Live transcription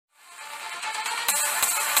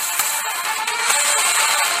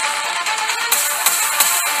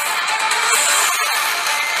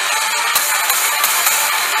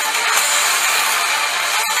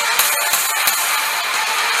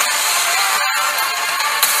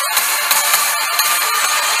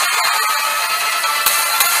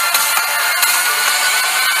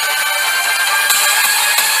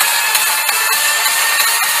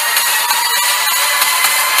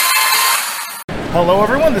Hello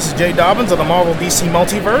everyone, this is Jay Dobbins of the Marvel DC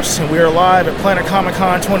Multiverse, and we are live at Planet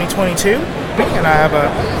Comicon 2022, and I have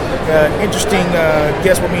an interesting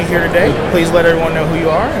guest with me here today. Please let everyone know who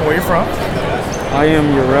you are and where you're from. I am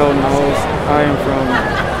Uriell Knowles. I am from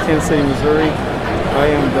Kansas City, Missouri.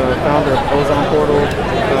 I am the founder of Ozone Portal.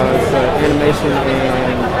 It's an animation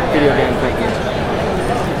and video game company.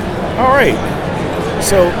 All right,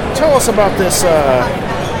 so tell us about this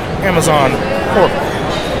Amazon portal.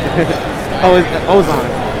 Oh, it's Ozone.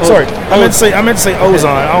 Sorry, I meant to say Ozone.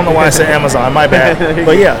 I don't know why I said Amazon. My bad.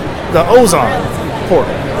 But yeah, the Ozone portal.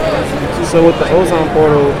 So with the Ozone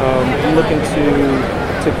portal, I'm looking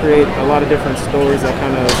to create a lot of different stories that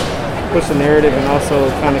kind of push the narrative and also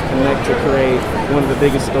kind of connect to create one of the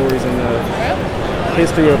biggest stories in the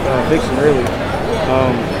history of fiction. Really,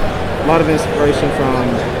 a lot of inspiration from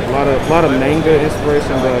a lot of manga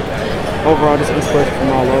inspiration, but overall just inspiration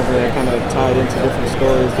from all over that kind of tied into different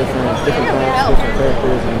stories, different paths, different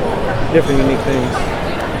characters, and different unique things.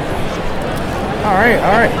 All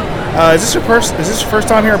right. Is this your first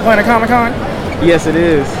time here at Planet Comicon? Yes, it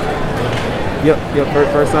is. Yep,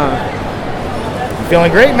 first time. You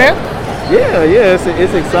feeling great, man? Yeah,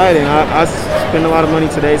 it's exciting. I spent a lot of money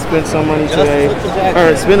today, spent some money today,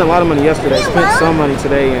 or spent a lot of money yesterday, spent some money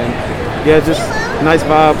today, and yeah, just nice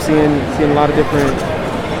vibe, seeing a lot of different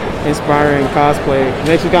inspiring cosplay.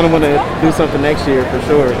 Makes you kind of want to do something next year for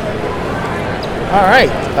sure. All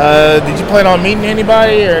right. Did you plan on meeting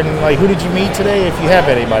anybody, or like who did you meet today? If you have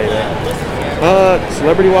anybody there.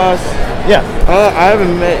 Celebrity wise. Yeah. I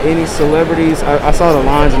haven't met any celebrities. I saw the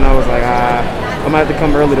lines and I was like, I might have to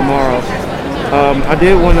come early tomorrow. I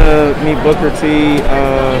did want to meet Booker T,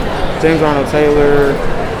 James Arnold Taylor.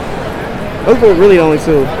 Those were really the only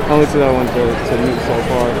two I wanted to meet so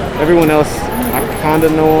far. Everyone else, I kind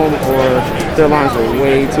of know them, or their lines are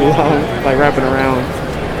way too long, like wrapping around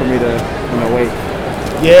for me to, wait.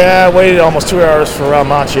 Yeah, I waited almost 2 hours for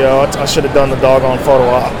Macchio. I should have done the doggone photo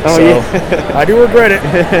op. Oh, so yeah. I do regret it,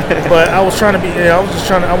 but I was trying to be. I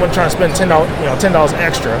wasn't trying to spend $10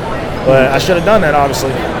 extra, but I should have done that.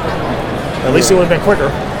 Obviously, at least it would have been quicker.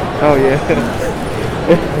 Oh yeah,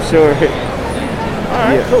 for sure. All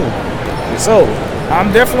right, cool. So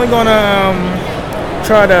I'm definitely gonna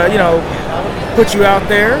try to put you out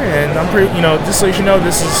there, and I'm pretty just so you know,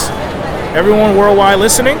 this is everyone worldwide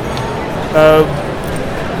listening.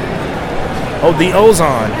 The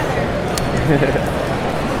Ozone.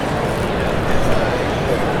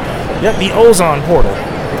 Yep, the Ozone portal.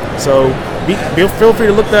 So feel free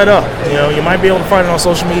to look that up. You might be able to find it on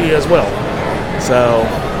social media as well. So,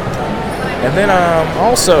 and then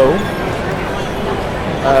also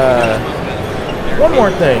one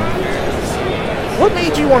more thing. What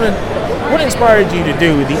inspired you to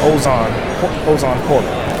do the Ozone portal?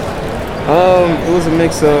 It was a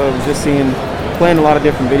mix of just playing a lot of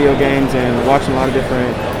different video games and watching a lot of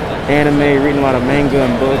different anime, reading a lot of manga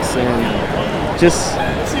and books, and just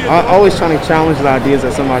always trying to challenge the ideas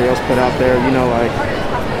that somebody else put out there. Like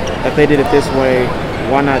if they did it this way,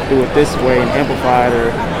 why not do it this way and amplify it,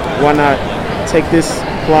 or why not take this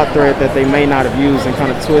plot thread that they may not have used and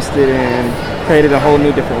kind of twist it and create it a whole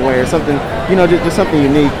new different way, or something, just something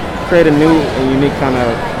unique, create a new and unique kind of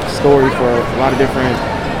story for a lot of different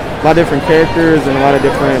characters and a lot of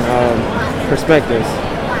different perspectives.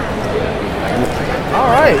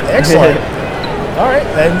 All right, excellent. All right,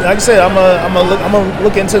 and like I said, I'm gonna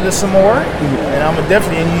look into this some more, and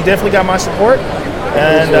you definitely got my support,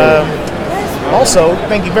 and also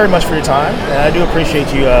thank you very much for your time, and I do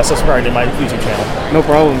appreciate you subscribing to my YouTube channel. No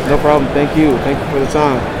problem. Thank you for the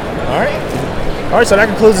time. All right, so that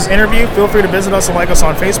concludes this interview. Feel free to visit us and like us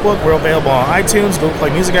on Facebook. We're available on iTunes, Google Play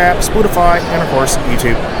Music app, Spotify, and of course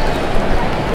YouTube.